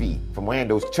flat feet from wearing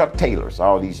those Chuck Taylors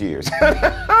all these years.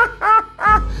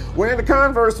 Wearing the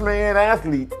Converse, man,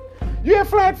 athlete. You have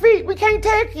flat feet. We can't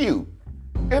take you.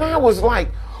 And I was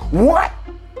like, what?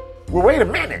 Well, wait a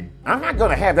minute. I'm not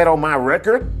going to have that on my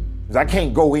record. Because I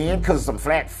can't go in because of some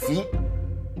flat feet.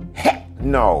 Heck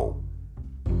no.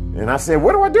 And I said,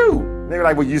 what do I do? They were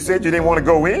like, well, you said you didn't want to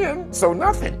go in, so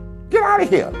nothing. Get out of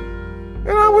here. And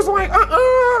I was like,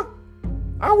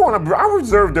 I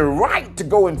reserve the right to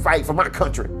go and fight for my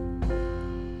country.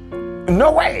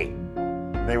 No way.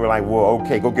 And they were like, well,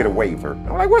 okay, go get a waiver.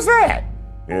 I'm like, what's that?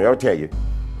 Yeah, I'll tell you.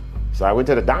 So I went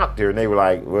to the doctor and they were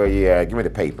like, well, yeah, give me the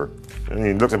paper. And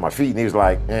he looked at my feet and he was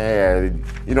like, yeah,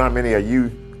 you know how many of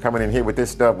you coming in here with this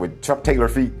stuff with Chuck Taylor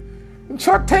feet? And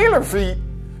Chuck Taylor feet?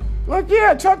 Like,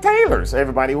 yeah, Chuck Taylors.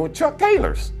 Everybody with Chuck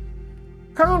Taylors.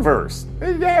 Converse.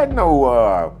 They had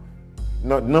no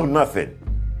nothing.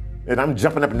 And I'm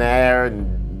jumping up in the air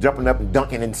and jumping up and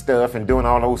dunking and stuff and doing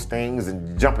all those things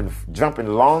and jumping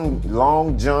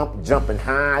long jump, jumping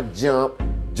high jump,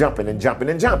 jumping and jumping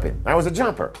and jumping. I was a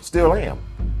jumper, still am.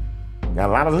 Got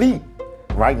a lot of leap.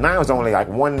 Right now it's only like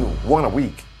one a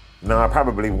week. No,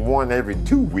 probably one every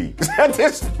 2 weeks at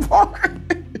this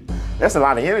point. That's a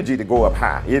lot of energy to go up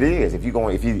high. It is. If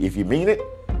you mean it.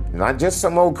 Not just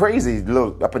some old crazy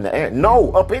little up in the air.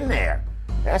 No, up in there.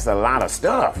 That's a lot of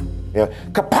stuff. Yeah,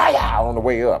 kapaya on the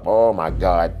way up. Oh my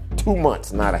God, 2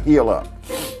 months, not a heel up.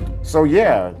 So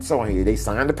yeah, so they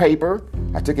signed the paper.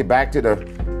 I took it back to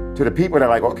the people that are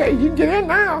like, okay, you can get in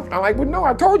now. I'm like, well, no,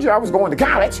 I told you I was going to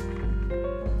college.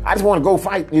 I just want to go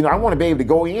fight. You know, I want to be able to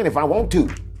go in if I want to.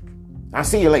 I'll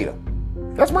see you later.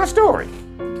 That's my story.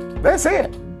 That's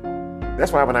it.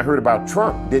 That's why when I heard about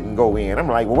Trump didn't go in, I'm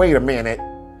like, well, wait a minute.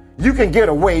 You can get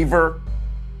a waiver.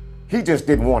 He just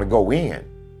didn't want to go in.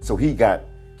 So he got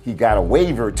a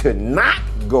waiver to not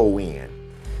go in.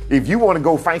 If you want to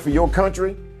go fight for your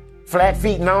country, flat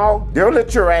feet and all, they'll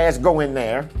let your ass go in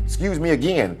there. Excuse me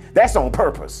again. That's on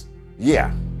purpose.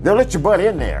 Yeah. They'll let your butt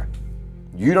in there.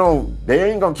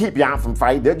 They ain't gonna keep you out from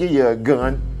fight. They'll give you a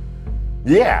gun.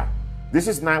 Yeah. This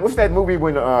is not, what's that movie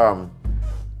when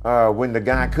the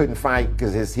guy couldn't fight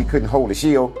because he couldn't hold a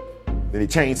shield? Then he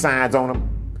changed sides on him.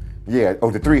 Yeah,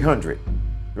 the 300.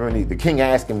 The king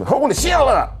asked him, hold the shield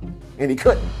up. And he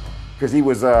couldn't because he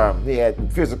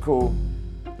had physical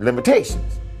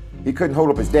limitations. He couldn't hold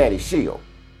up his daddy's shield.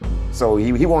 So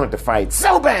he wanted to fight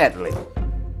so badly.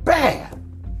 Bad.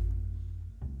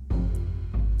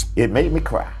 It made me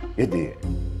cry. It did.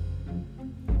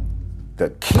 The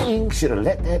king should have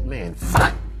let that man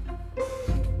fight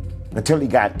until he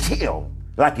got killed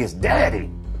like his daddy.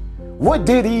 What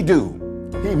did he do?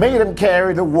 He made him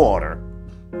carry the water.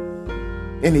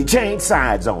 And he changed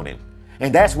sides on him.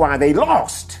 And that's why they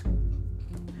lost.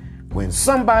 When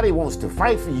somebody wants to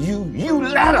fight for you, you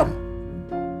let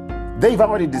them. They've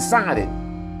already decided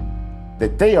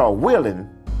that they are willing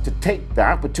to take the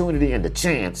opportunity and the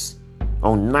chance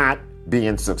on not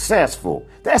being successful.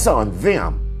 That's on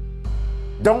them.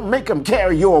 Don't make them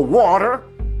carry your water.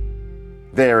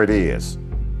 There it is.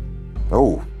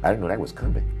 Oh, I didn't know that was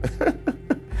coming.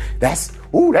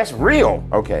 That's real.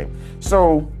 Okay,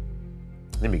 so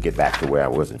let me get back to where I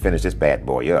was and finish this bad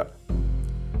boy up.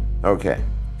 Okay,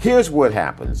 here's what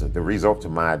happens, the result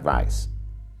of my advice.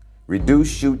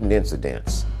 Reduce shooting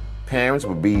incidents. Parents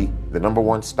would be the number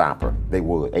one stopper. They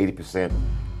would, 80%.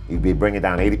 You'd be bringing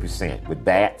down 80% with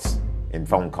bats and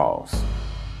phone calls.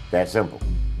 That simple.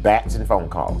 Bats and phone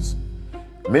calls.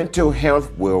 Mental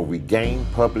health will regain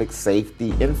public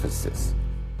safety emphasis.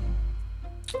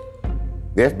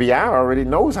 The FBI already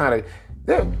knows how to.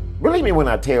 Believe me when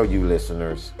I tell you,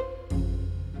 listeners,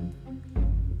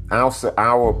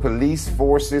 our police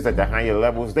forces at the higher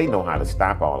levels, they know how to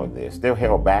stop all of this. They're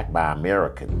held back by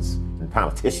Americans and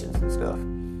politicians and stuff.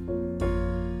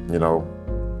 You know,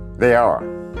 they are.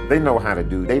 They know how to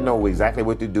do. They know exactly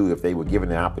what to do if they were given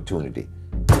the opportunity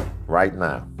right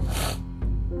now.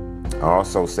 I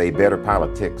also say better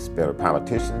politics, better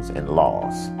politicians, and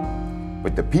laws.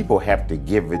 But the people have to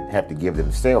give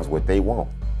themselves what they want.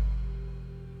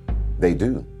 They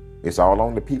do. It's all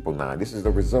on the people now. This is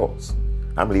the results.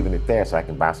 I'm leaving it there so I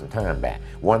can buy some time back.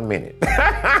 1 minute.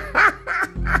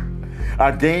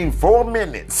 I gained 4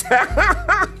 minutes.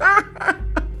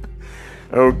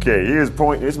 Okay,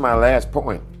 here's my last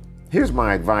point. Here's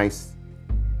my advice.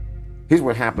 Here's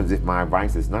what happens if my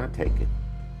advice is not taken.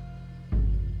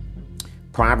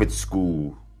 Private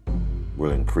school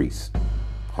will increase.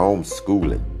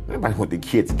 Homeschooling. Nobody want the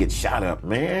kids to get shot up,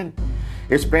 man.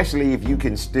 Especially if you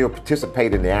can still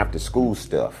participate in the after school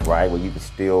stuff, right? Where you can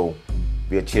still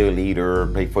be a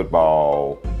cheerleader, play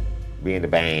football, be in the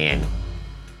band.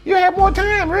 You have more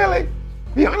time, really.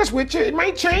 Be honest with you, it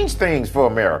might change things for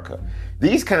America.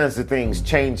 These kinds of things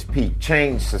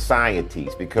change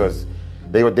societies because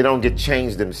they don't get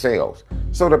changed themselves.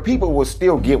 So the people will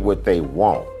still get what they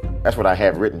want. That's what I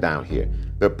have written down here.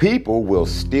 The people will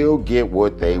still get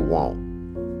what they want.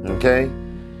 Okay?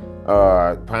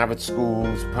 Private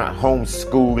schools,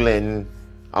 homeschooling,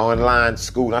 online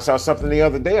school. I saw something the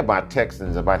other day about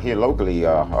Texans, about here locally,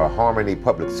 Harmony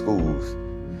Public Schools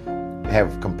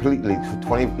have completely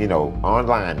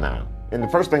online now. And the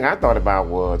first thing I thought about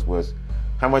was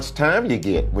how much time you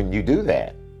get when you do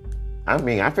that. I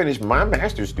mean, I finished my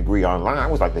master's degree online. I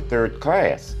was like the 3rd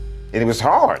class. And it was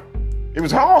hard. It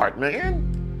was hard,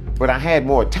 man. But I had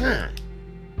more time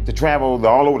to travel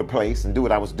all over the place and do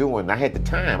what I was doing. I had the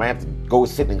time. I had to go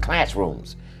sit in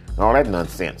classrooms and all that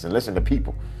nonsense and listen to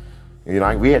people. You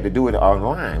know, we had to do it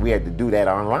online. We had to do that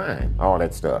online, all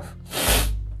that stuff.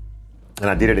 And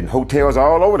I did it in hotels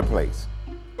all over the place.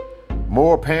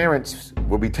 More parents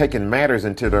will be taking matters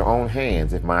into their own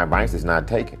hands if my advice is not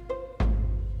taken.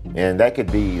 And that's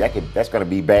going to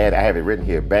be bad. I have it written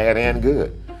here, bad and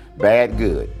good. Bad,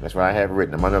 good. That's what I have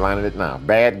written. I'm underlining it now.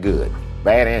 Bad, good.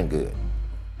 Bad and good.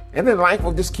 And then life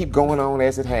will just keep going on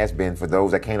as it has been for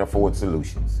those that can't afford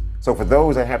solutions. So for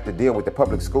those that have to deal with the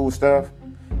public school stuff,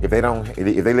 if they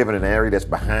live in an area that's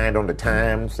behind on the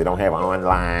times, they don't have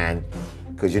online,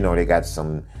 because they got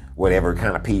some whatever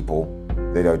kind of people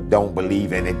that don't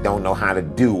believe in it, don't know how to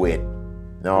do it,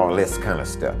 and all this kind of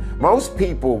stuff. Most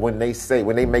people, when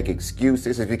they make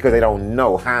excuses, it's because they don't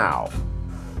know how.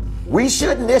 We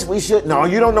shouldn't this, we shouldn't. No,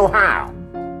 you don't know how.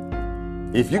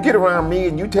 If you get around me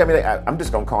and you tell me that, I'm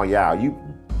just going to call you out. You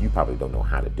probably don't know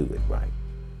how to do it right.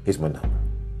 Here's my number.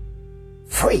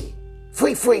 Free.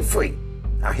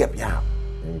 I'll help you out.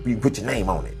 And you can put your name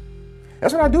on it.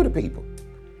 That's what I do to people.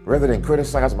 Rather than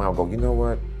criticize them, I'll go, you know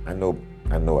what? I know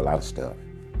a lot of stuff.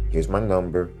 Here's my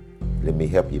number. Let me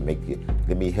help you make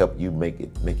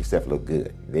yourself look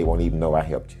good. They won't even know I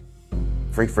helped you.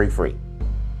 Free.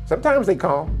 Sometimes they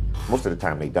call. Most of the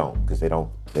time they don't, because they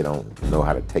don't know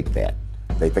how to take that.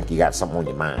 They think you got something on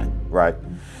your mind, right?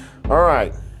 All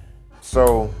right.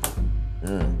 So,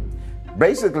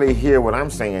 basically here what I'm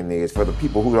saying is for the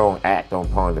people who don't act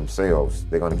upon themselves,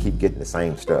 they're going to keep getting the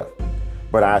same stuff.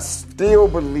 But I still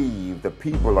believe the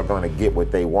people are going to get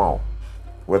what they want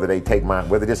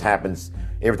whether this happens,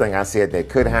 everything I said that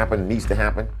could happen, needs to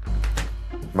happen,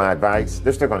 my advice,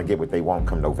 they're still going to get what they want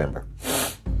come November.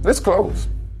 Let's close.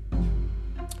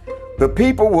 The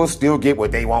people will still get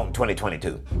what they want in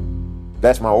 2022.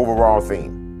 That's my overall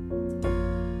theme.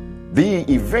 The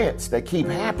events that keep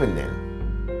happening,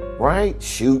 right?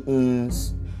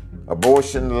 Shootings,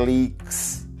 abortion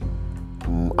leaks,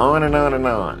 on and on and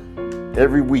on.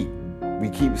 Every week, we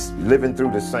keep living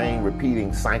through the same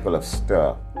repeating cycle of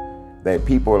stuff that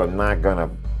people are not gonna,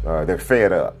 they're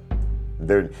fed up.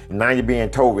 Now you're being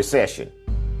told recession.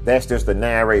 That's just the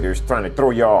narrators trying to throw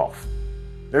you off.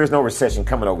 There's no recession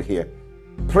coming over here.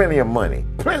 Plenty of money,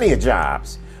 plenty of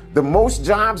jobs. The most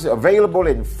jobs available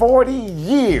in 40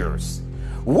 years.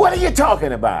 What are you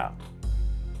talking about?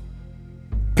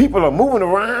 People are moving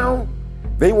around.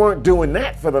 They weren't doing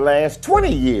that for the last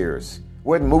 20 years.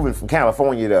 Wasn't moving from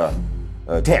California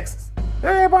to Texas.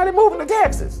 Everybody moving to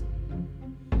Texas.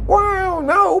 Well,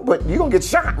 no, but you're going to get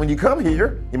shot when you come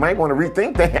here. You might want to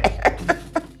rethink that.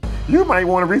 You might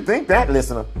want to rethink that,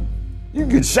 listener. You can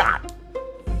get shot.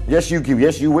 Yes,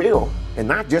 you will. And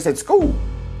not just at school.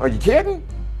 Are you kidding?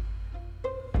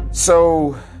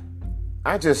 So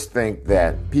I just think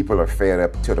that people are fed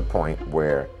up to the point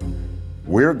where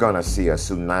we're going to see a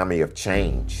tsunami of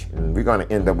change. And we're going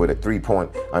to end up with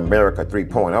America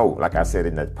 3.0. Like I said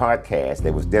in the podcast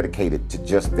that was dedicated to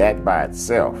just that by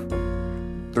itself.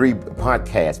 3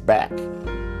 podcasts back.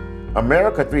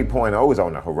 America 3.0 is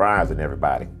on the horizon,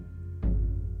 everybody.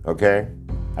 Okay?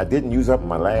 I didn't use up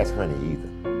my last honey either.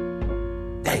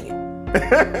 Dang it.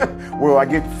 Well, I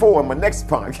get 4 in my next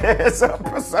podcast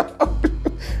episode.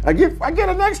 I get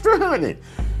an extra honey.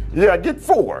 Yeah, I get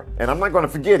 4. And I'm not going to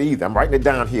forget either. I'm writing it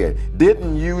down here.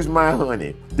 Didn't use my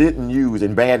honey. Didn't use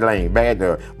in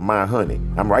my honey.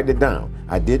 I'm writing it down.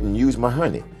 I didn't use my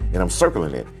honey. And I'm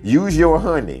circling it. Use your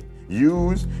honey.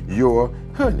 Use your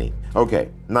honey. Okay,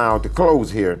 now to close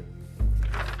here,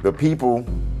 the people,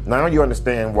 now you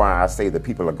understand why I say the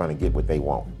people are going to get what they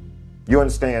want. You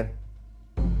understand?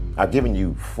 I've given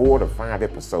you 4 to 5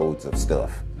 episodes of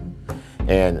stuff.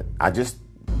 And I just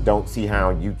don't see how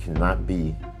you cannot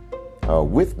be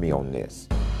with me on this.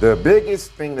 The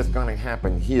biggest thing that's going to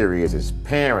happen here is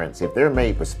parents, if they're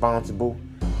made responsible,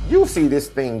 you'll see this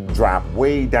thing drop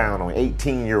way down on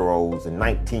 18-year-olds and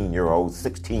 19-year-olds,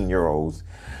 16-year-olds,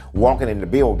 walking in the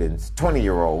buildings,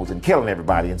 20-year-olds, and killing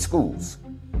everybody in schools.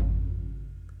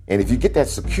 And if you get that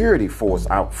security force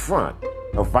out front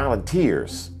of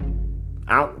volunteers,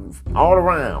 out all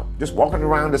around, just walking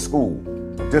around the school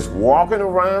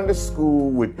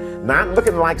with not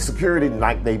looking like security,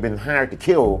 like they've been hired to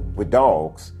kill with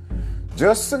dogs.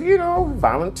 Just so you know,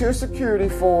 volunteer security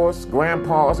force,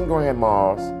 grandpas and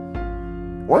grandmas.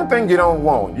 One thing you don't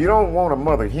want a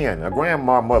mother hen, a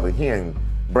grandma mother hen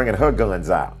bringing her guns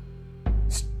out.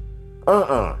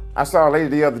 I saw a lady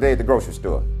the other day at the grocery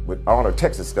store with all her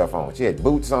Texas stuff on. She had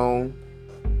boots on.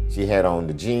 She had on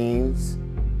the jeans.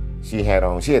 She had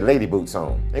lady boots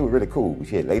on. They were really cool.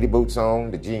 She had lady boots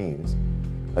on, the jeans,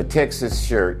 a Texas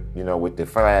shirt, with the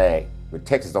flag, with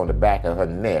Texas on the back of her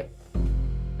neck,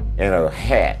 and a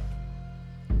hat,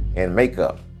 and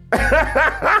makeup.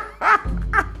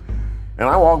 And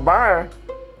I walked by her.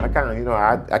 I kind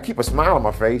of, I keep a smile on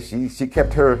my face. She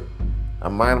kept her,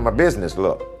 I'm minding my business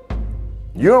look.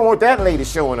 You don't want that lady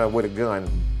showing up with a gun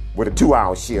with a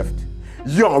 2-hour shift.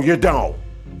 Yo, you don't.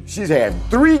 She's had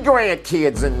 3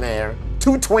 grandkids in there,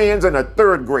 2 twins and a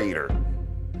 3rd grader.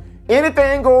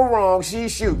 Anything go wrong,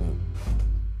 she's shooting.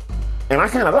 And I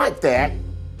kind of like that.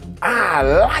 I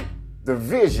like the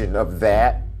vision of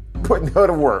that, putting her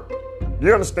to work.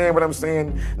 You understand what I'm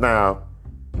saying? Now,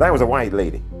 that was a white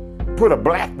lady. Put a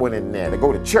black one in there to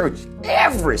go to church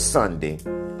every Sunday,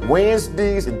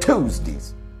 Wednesdays and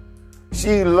Tuesdays.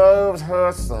 She loves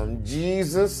her some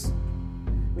Jesus,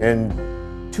 and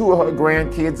 2 of her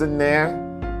grandkids in there,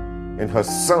 and her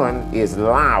son is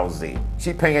lousy.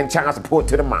 She paying child support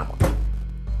to the mama.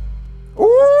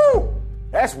 Ooh,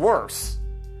 that's worse.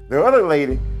 The other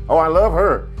lady, oh, I love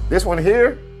her. This one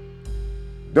here,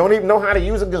 don't even know how to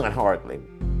use a gun hardly.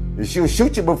 She'll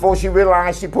shoot you before she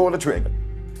realizes she pulled the trigger.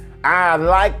 I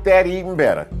like that even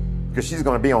better, because she's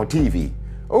gonna be on TV.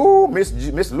 Oh, Miss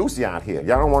Lucy out here.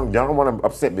 Y'all don't want to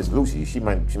upset Miss Lucy. She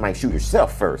might shoot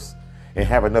herself first and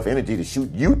have enough energy to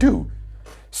shoot you too.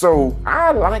 So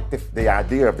I like the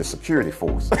idea of the security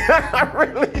force.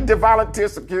 Really, the volunteer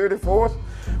security force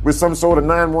with some sort of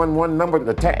 911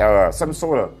 number, some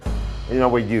sort of,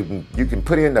 where you can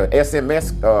put in the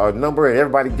SMS number and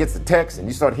everybody gets the text and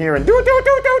you start hearing do.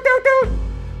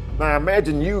 Now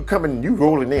imagine you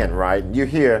rolling in, right? And you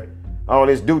hear all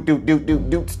this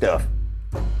do stuff.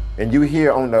 and you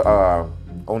hear on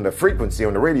the frequency,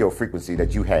 on the radio frequency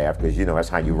that you have, because you know that's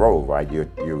how you roll, right? You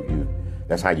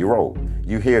that's how you roll.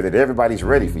 You hear that everybody's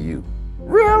ready for you.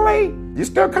 Really? You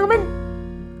still coming?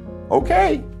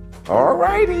 Okay. All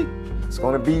righty.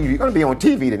 You're gonna be on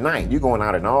TV tonight. You're going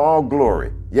out in all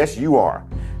glory. Yes, you are.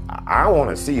 I want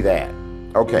to see that.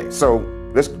 Okay, so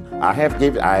I have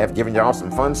given y'all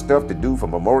some fun stuff to do for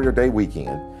Memorial Day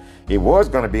weekend. It was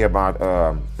going to be about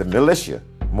the militia,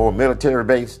 more military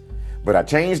base, but I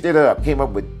changed it up, came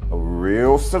up with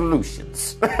real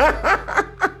solutions.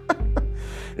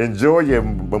 Enjoy your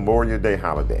Memorial Day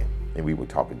holiday, and we will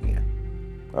talk again.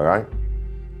 All right?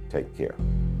 Take care.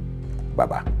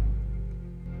 Bye-bye.